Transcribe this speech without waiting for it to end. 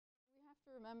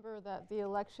Remember that the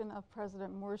election of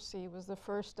President Morsi was the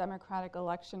first democratic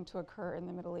election to occur in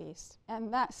the Middle East.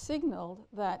 And that signaled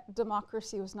that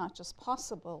democracy was not just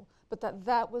possible, but that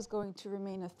that was going to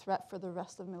remain a threat for the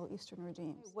rest of Middle Eastern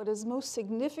regimes. What is most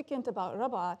significant about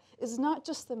Rabaa is not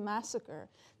just the massacre.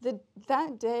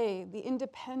 That day, the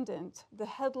Independent, the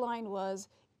headline was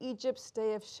Egypt's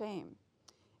Day of Shame.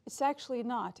 It's actually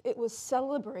not. It was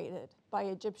celebrated by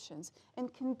Egyptians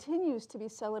and continues to be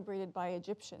celebrated by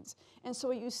Egyptians. And so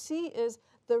what you see is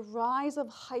the rise of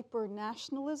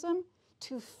hyper-nationalism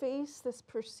to face this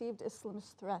perceived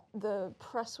Islamist threat. The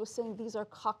press was saying these are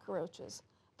cockroaches.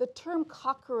 The term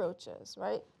cockroaches,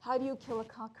 right? How do you kill a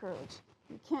cockroach?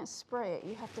 You can't spray it,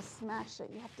 you have to smash it,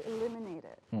 you have to eliminate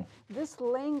it. This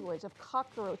language of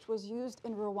cockroach was used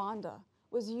in Rwanda,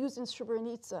 was used in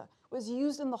Srebrenica, was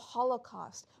used in the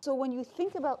Holocaust. So when you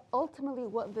think about ultimately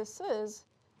what this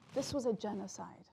was a genocide.